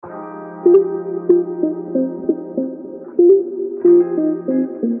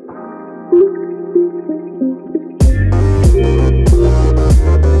Hey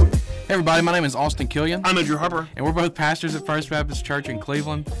everybody, my name is Austin Killian. I'm Andrew Harper. And we're both pastors at First Baptist Church in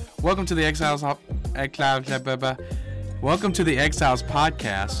Cleveland. Welcome to the Exiles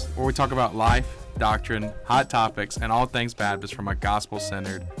podcast, where we talk about life, doctrine, hot topics, and all things Baptist from a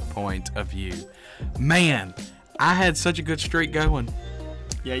gospel-centered point of view. Man, I had such a good streak going.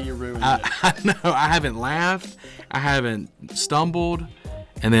 Yeah, you ruined it. I know. I haven't laughed. I haven't stumbled.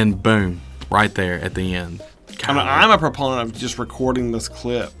 And then, boom, right there at the end. I'm a proponent of just recording this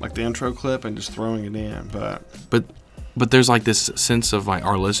clip, like the intro clip, and just throwing it in. But there's like this sense of like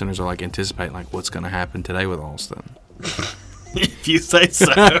our listeners are like anticipating like what's going to happen today with Austin. If you say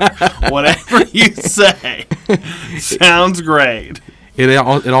so, whatever you say, sounds great. It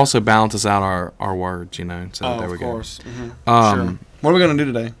also balances out our words, you know. So there we go. Of course. Mm-hmm. Sure. What are we going to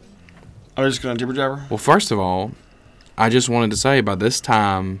do today? Are we just going to jibber jabber? Well, first of all, I just wanted to say by the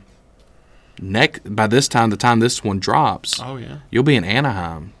time this one drops, oh yeah, you'll be in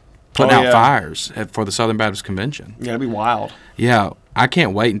Anaheim putting out fires for the Southern Baptist Convention. Yeah, it'd be wild. Yeah, I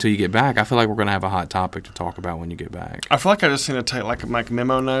can't wait until you get back. I feel like we're going to have a hot topic to talk about when you get back. I feel like I just need to take like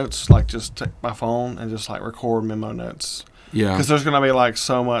memo notes, like just take my phone and just like record memo notes. Yeah, because there's going to be like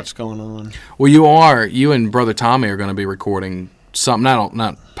so much going on. Well, you and Brother Tommy are going to be recording something,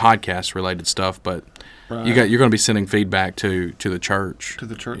 not podcast related stuff, but right. You're going to be sending feedback to the church. To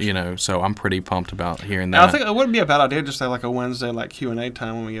the church, you know. So I'm pretty pumped about hearing that. I think it wouldn't be a bad idea just to have like a Wednesday like Q&A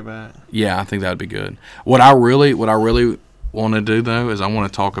time when we get back. Yeah, I think that would be good. What I really want to do though is I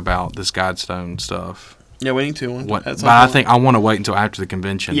want to talk about this Guidestone stuff. Yeah, we need to. But I think I want to wait until after the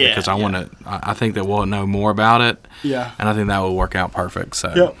convention because I think that we'll know more about it. Yeah. And I think that will work out perfect.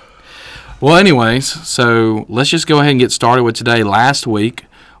 So. Yep. Well, anyways, so let's just go ahead and get started with today. Last week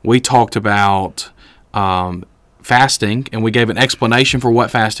we talked about fasting, and we gave an explanation for what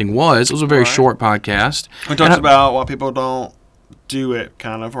fasting was. It was a very short podcast. We talked about why people don't do it,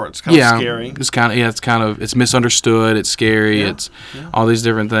 kind of, or it's kind of scary. It's misunderstood. It's scary. It's all these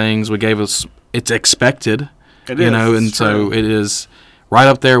different things. We gave us. It's expected. It is. And so it is right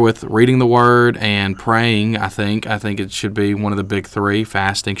up there with reading the Word and praying. I think it should be one of the big three.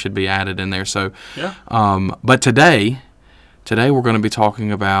 Fasting should be added in there. So, but today we're going to be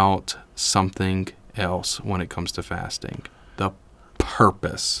talking about something else when it comes to fasting. The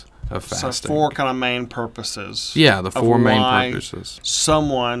purpose of fasting. So 4 kind of main purposes. Yeah, the 4 main purposes.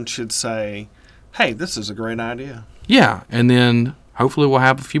 Someone should say, "Hey, this is a great idea." Yeah, and then hopefully we'll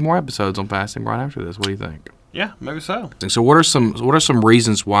have a few more episodes on fasting right after this. What do you think? Yeah, maybe so. So what are some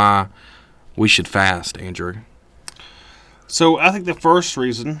reasons why we should fast, Andrew? So I think the first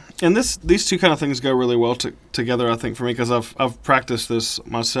reason, and these two kind of things go really well together, I think, for me, because I've practiced this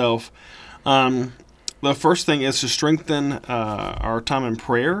myself. The first thing is to strengthen our time in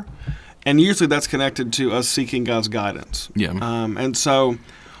prayer, and usually that's connected to us seeking God's guidance. Yeah. And so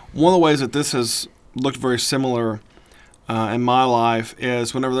one of the ways that this has looked very similar in my life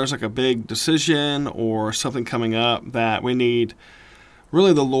is whenever there's like a big decision or something coming up that we need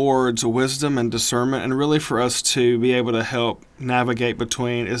really the Lord's wisdom and discernment, and really for us to be able to help navigate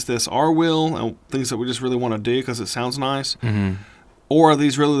between, is this our will and things that we just really want to do because it sounds nice, or are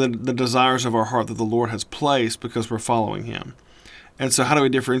these really the desires of our heart that the Lord has placed because we're following Him? And so how do we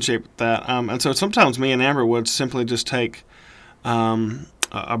differentiate that? And so sometimes me and Amber would simply just take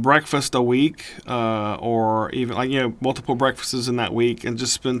a breakfast a week, or even multiple breakfasts in that week, and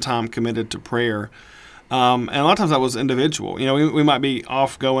just spend time committed to prayer. And a lot of times that was individual. We might be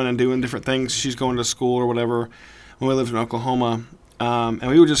off going and doing different things. She's going to school or whatever when we lived in Oklahoma. And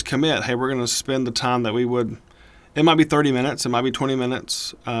we would just commit, hey, we're going to spend the time that we would. It might be 30 minutes. It might be 20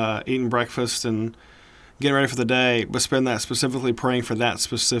 minutes eating breakfast and getting ready for the day, but spend that specifically praying for that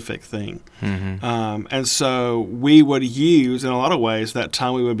specific thing. Mm-hmm. And so we would use, in a lot of ways, that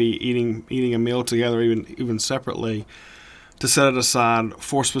time we would be eating a meal together, even separately, to set it aside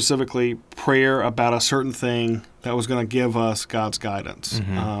for specifically prayer about a certain thing that was going to give us God's guidance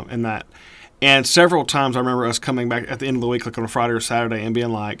in that. And several times I remember us coming back at the end of the week, like on a Friday or Saturday, and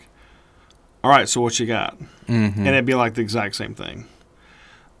being like, all right, so what you got? And it'd be like the exact same thing.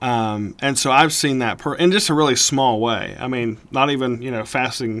 And so I've seen that in just a really small way. I mean, not even,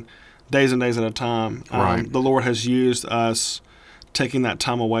 fasting days and days at a time. Right. The Lord has used us taking that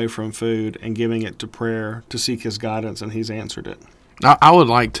time away from food and giving it to prayer to seek His guidance, and He's answered it. I would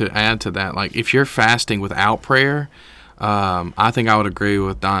like to add to that, like if you're fasting without prayer, I think I would agree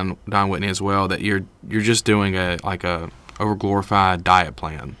with Don Whitney as well, that you're just doing a overglorified diet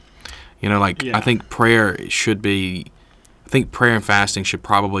plan. I think prayer and fasting should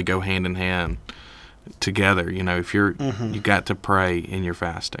probably go hand in hand. together. If you got to pray in your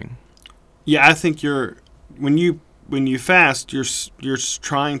fasting. Yeah, I think when you fast, you're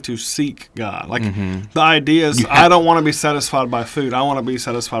trying to seek God. Like the idea is, I don't want to be satisfied by food. I want to be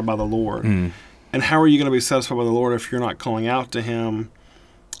satisfied by the Lord. And how are you going to be satisfied by the Lord if you're not calling out to Him,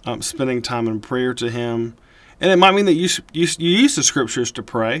 spending time in prayer to Him? And it might mean that you use the Scriptures to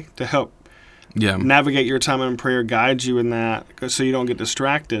pray to help navigate your time in prayer, guide you in that, so you don't get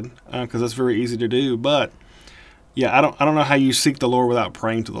distracted, because that's very easy to do. But yeah, I don't know how you seek the Lord without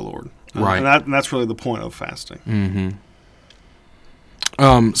praying to the Lord. Right, and that's really the point of fasting.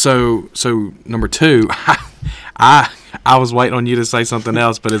 So number 2, I was waiting on you to say something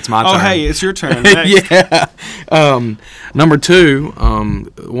else, but it's my turn. Oh, hey, it's your turn. Yeah. Number 2,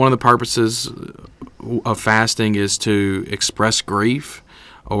 one of the purposes of fasting is to express grief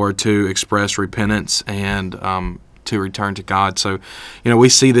or to express repentance and to return to God. So, we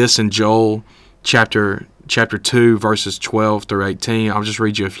see this in Joel chapter 2, verses 12 through 18. I'll just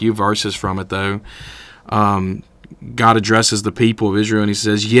read you a few verses from it, though. God addresses the people of Israel, and He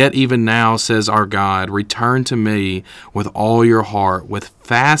says, "Yet even now, says our God, return to me with all your heart, with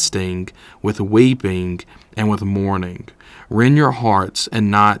fasting, with weeping, and with mourning. Rend your hearts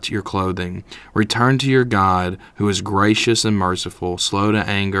and not your clothing. Return to your God, who is gracious and merciful, slow to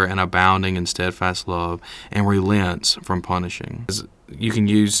anger and abounding in steadfast love, and relents from punishing." You can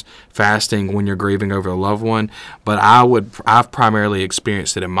use fasting when you're grieving over a loved one, but I've primarily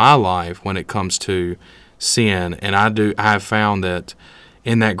experienced it in my life when it comes to sin, and I have found that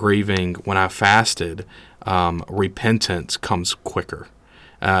in that grieving, when I fasted, repentance comes quicker.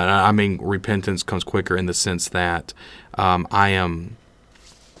 Repentance comes quicker in the sense that I am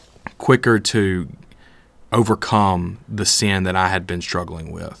quicker to overcome the sin that I had been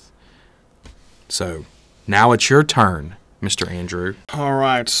struggling with. So now it's your turn, Mr. Andrew. All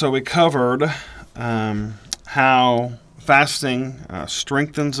right, so we covered how fasting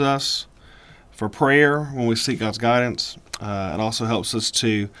strengthens us for prayer when we seek God's guidance. It also helps us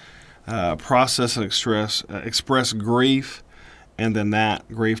to process and express grief, and then that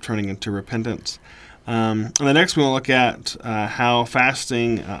grief turning into repentance. And the next we'll look at how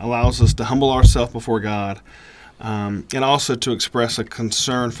fasting allows us to humble ourselves before God, and also to express a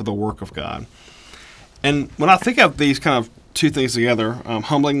concern for the work of God. And when I think of these kind of two things together,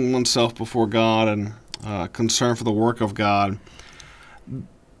 humbling oneself before God and concern for the work of God,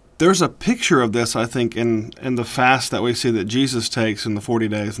 there's a picture of this, I think, in the fast that we see that Jesus takes in the 40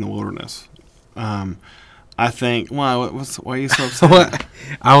 days in the wilderness. I think, why are you so upset?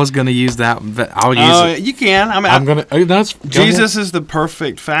 I was going to use that. I'll use it. You can. I'm going to. Jesus is the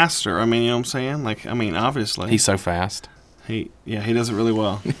perfect faster. You know what I'm saying? Obviously. He's so fast. He does it really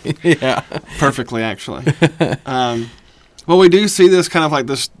well. Yeah. Perfectly, actually. Well, we do see this kind of like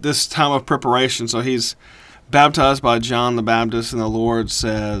this time of preparation. So he's baptized by John the Baptist, and the Lord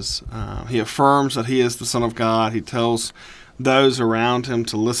says, he affirms that he is the Son of God. He tells those around him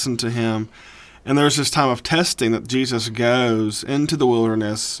to listen to him. And there's this time of testing that Jesus goes into the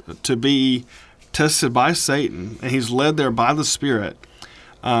wilderness to be tested by Satan, and he's led there by the Spirit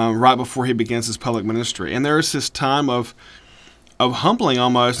right before he begins his public ministry. And there is this time of humbling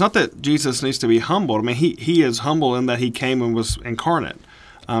almost. Not that Jesus needs to be humbled. He is humble in that he came and was incarnate.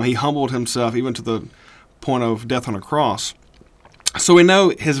 He humbled himself even to the point of death on a cross. So we know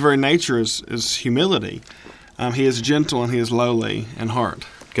his very nature is humility. He is gentle and he is lowly in heart.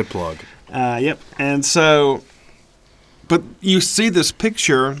 Good plug. Yep. And so, but you see this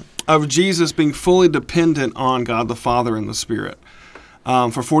picture of Jesus being fully dependent on God the Father and the Spirit.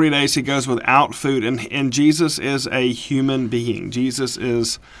 For 40 days he goes without food, and Jesus is a human being. Jesus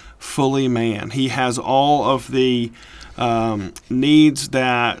is fully man. He has all of the needs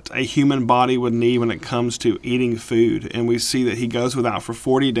that a human body would need when it comes to eating food. And we see that he goes without for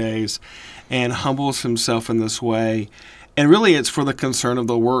 40 days and humbles himself in this way. And really it's for the concern of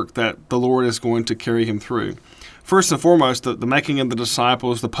the work that the Lord is going to carry him through. First and foremost, the making of the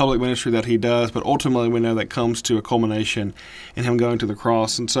disciples, the public ministry that he does, but ultimately we know that comes to a culmination in him going to the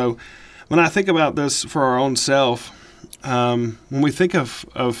cross. And so when I think about this for our own self, when we think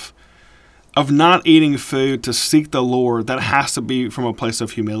of not eating food to seek the Lord, that has to be from a place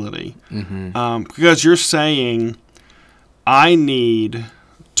of humility. Mm-hmm. Because you're saying, I need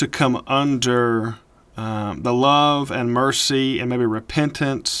to come under the love and mercy and maybe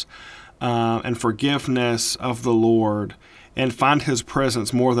repentance and forgiveness of the Lord, and find his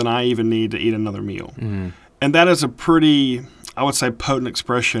presence more than I even need to eat another meal. Mm-hmm. And that is a pretty, I would say, potent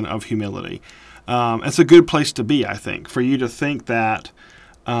expression of humility. It's a good place to be, I think, for you to think that,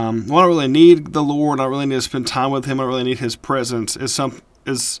 I don't really need the Lord, I really need to spend time with him, I really need his presence,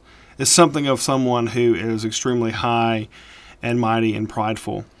 is is something of someone who is extremely high and mighty and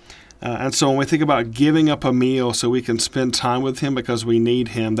prideful. And so when we think about giving up a meal so we can spend time with him because we need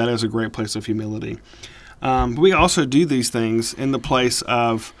him, that is a great place of humility. But we also do these things in the place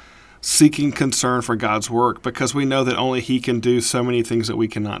of seeking concern for God's work because we know that only he can do so many things that we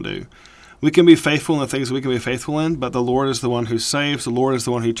cannot do. We can be faithful in the things that we can be faithful in, but the Lord is the one who saves. The Lord is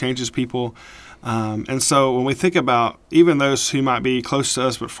the one who changes people. And so when we think about even those who might be close to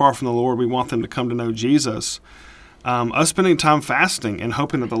us but far from the Lord, we want them to come to know Jesus. Us spending time fasting and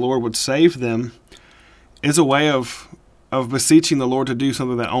hoping that the Lord would save them is a way of beseeching the Lord to do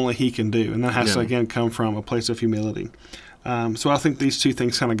something that only he can do. And that has to, again, come from a place of humility. So I think these two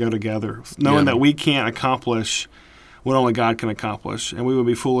things kind of go together, knowing that we can't accomplish what only God can accomplish, and we would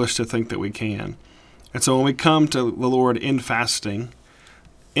be foolish to think that we can. And so when we come to the Lord in fasting,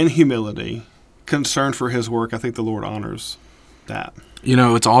 in humility, concern for his work, I think the Lord honors that. You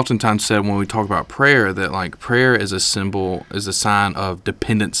know, it's oftentimes said when we talk about prayer that like prayer is a symbol, is a sign of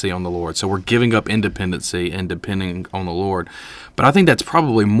dependency on the Lord. So we're giving up independency and depending on the Lord. But I think that's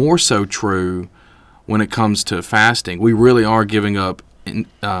probably more so true when it comes to fasting. We really are giving up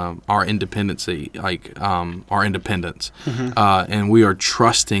our independency, our independence, and we are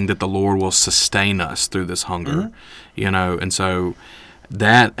trusting that the Lord will sustain us through this hunger, you know. And so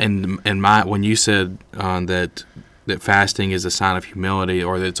that and when you said that fasting is a sign of humility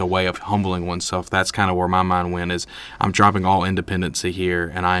or that it's a way of humbling oneself, that's kind of where my mind went. Is I'm dropping all independency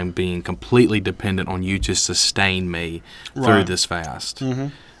here and I am being completely dependent on you to sustain me through this fast,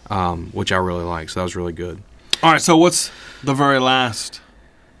 which I really like. So that was really good. All right, so what's the very last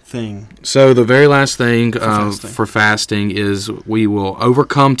thing? So the very last thing for fasting is we will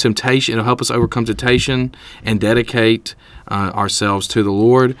overcome temptation. It'll help us overcome temptation and dedicate ourselves to the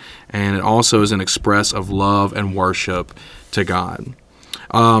Lord. And it also is an express of love and worship to God.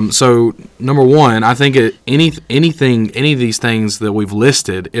 So number one, I think any of these things that we've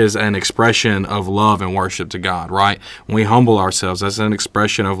listed is an expression of love and worship to God, right? When we humble ourselves, that's an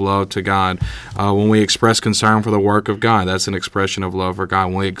expression of love to God. When we express concern for the work of God, that's an expression of love for God.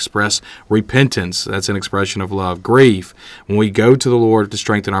 When we express repentance, that's an expression of love. Grief, when we go to the Lord to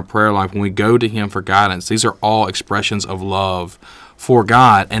strengthen our prayer life, when we go to him for guidance, these are all expressions of love for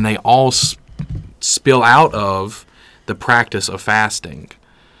God, and they all spill out of the practice of fasting.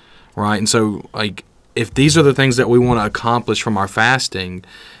 Right, and so like if these are the things that we want to accomplish from our fasting,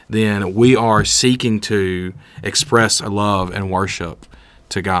 then we are seeking to express love and worship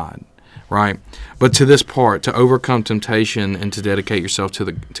to God, right? But to this part, to overcome temptation and to dedicate yourself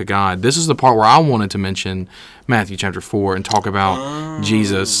to God, this is the part where I wanted to mention Matthew chapter 4 and talk about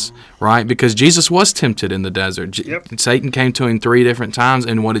Jesus, right? Because Jesus was tempted in the desert. Satan came to him 3 different times,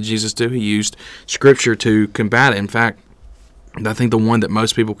 and what did Jesus do? He used Scripture to combat it. In fact, I think the one that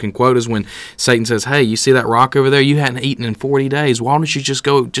most people can quote is when Satan says, "Hey, you see that rock over there? You hadn't eaten in 40 days. Why don't you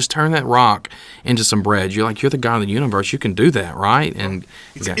just turn that rock into some bread?" You're like, you're the God of the universe. You can do that, right? And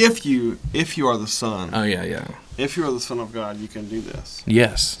it's if you are the Son. Oh, yeah. If you are the Son of God, you can do this.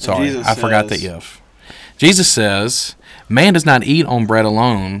 Yes. Sorry, I forgot the if. Jesus says, "Man does not eat on bread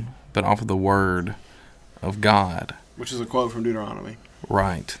alone, but off of the word of God." Which is a quote from Deuteronomy.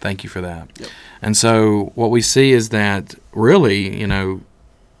 Right. Thank you for that. Yep. And so what we see is that really, you know,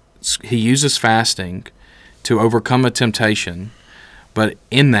 he uses fasting to overcome a temptation. But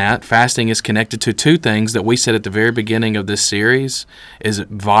in that, fasting is connected to 2 things that we said at the very beginning of this series is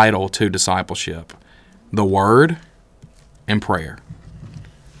vital to discipleship: the Word and prayer.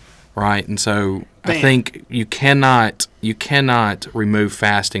 Right? And so I think you cannot remove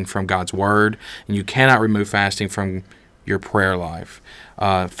fasting from God's Word, and you cannot remove fasting from your prayer life.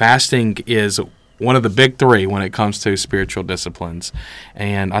 Fasting is one of the big 3 when it comes to spiritual disciplines,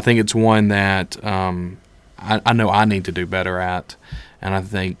 and I think it's one that I know I need to do better at, and I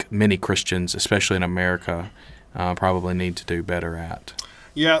think many Christians, especially in America, probably need to do better at.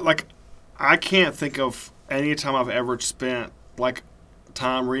 Yeah, like I can't think of any time I've ever spent like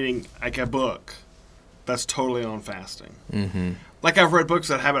time reading like a book that's totally on fasting. Mm-hmm. Like I've read books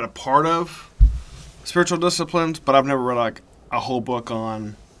that have it a part of spiritual disciplines, but I've never read like a whole book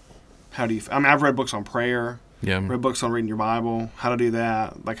on how do you. I mean, I've read books on prayer. Yeah. Read books on reading your Bible, how to do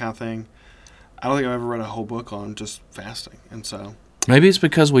that kind of thing. I don't think I've ever read a whole book on just fasting, and so maybe it's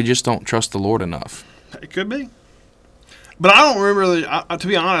because we just don't trust the Lord enough. It could be. But I don't really, to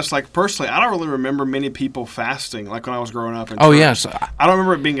be honest, like personally, I don't really remember many people fasting like when I was growing up. Yes. I don't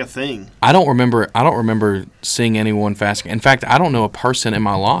remember it being a thing. I don't remember seeing anyone fasting. In fact, I don't know a person in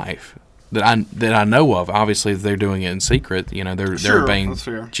my life that I know of. Obviously, they're doing it in secret. You know, they're obeying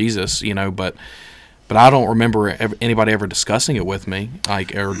Jesus. You know, but But I don't remember anybody ever discussing it with me,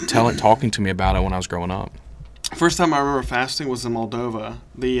 like, or talking to me about it when I was growing up. First time I remember fasting was in Moldova.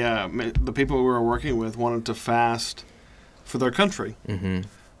 The people we were working with wanted to fast for their country.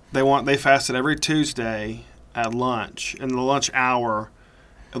 Mm-hmm. They fasted every Tuesday at lunch. In the lunch hour,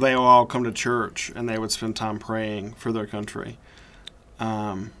 they would all come to church and they would spend time praying for their country.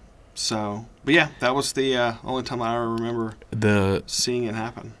 But yeah, that was the only time I remember seeing it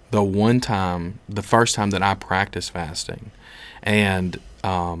happen. The first time that I practiced fasting, and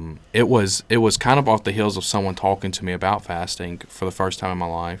it was kind of off the heels of someone talking to me about fasting for the first time in my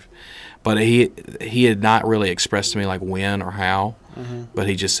life, but he had not really expressed to me like when or how, but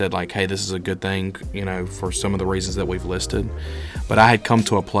he just said like, hey, this is a good thing, for some of the reasons that we've listed. But I had come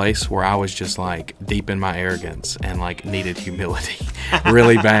to a place where I was just like deep in my arrogance and like needed humility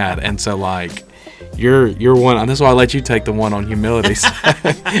really bad, and so like you're one. That's why I let you take the one on humility. So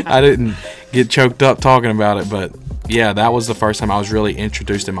I didn't get choked up talking about it, but yeah, that was the first time I was really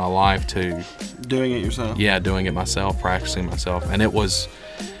introduced in my life to doing it yourself. Yeah, doing it myself, practicing myself, and it was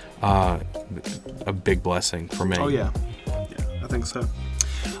a big blessing for me. Oh yeah, I think so.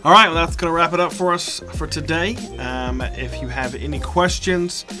 All right, well, that's going to wrap it up for us for today. If you have any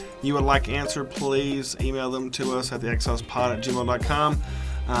questions you would like answered, please email them to us at theexcelspod@gmail.com.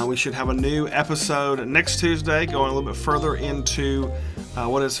 We should have a new episode next Tuesday going a little bit further into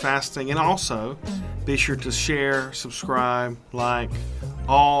what is fasting. And also, be sure to share, subscribe, like,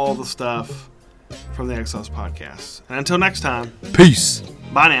 all the stuff from the Excels Podcast. And until next time, peace.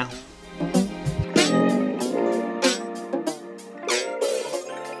 Bye now.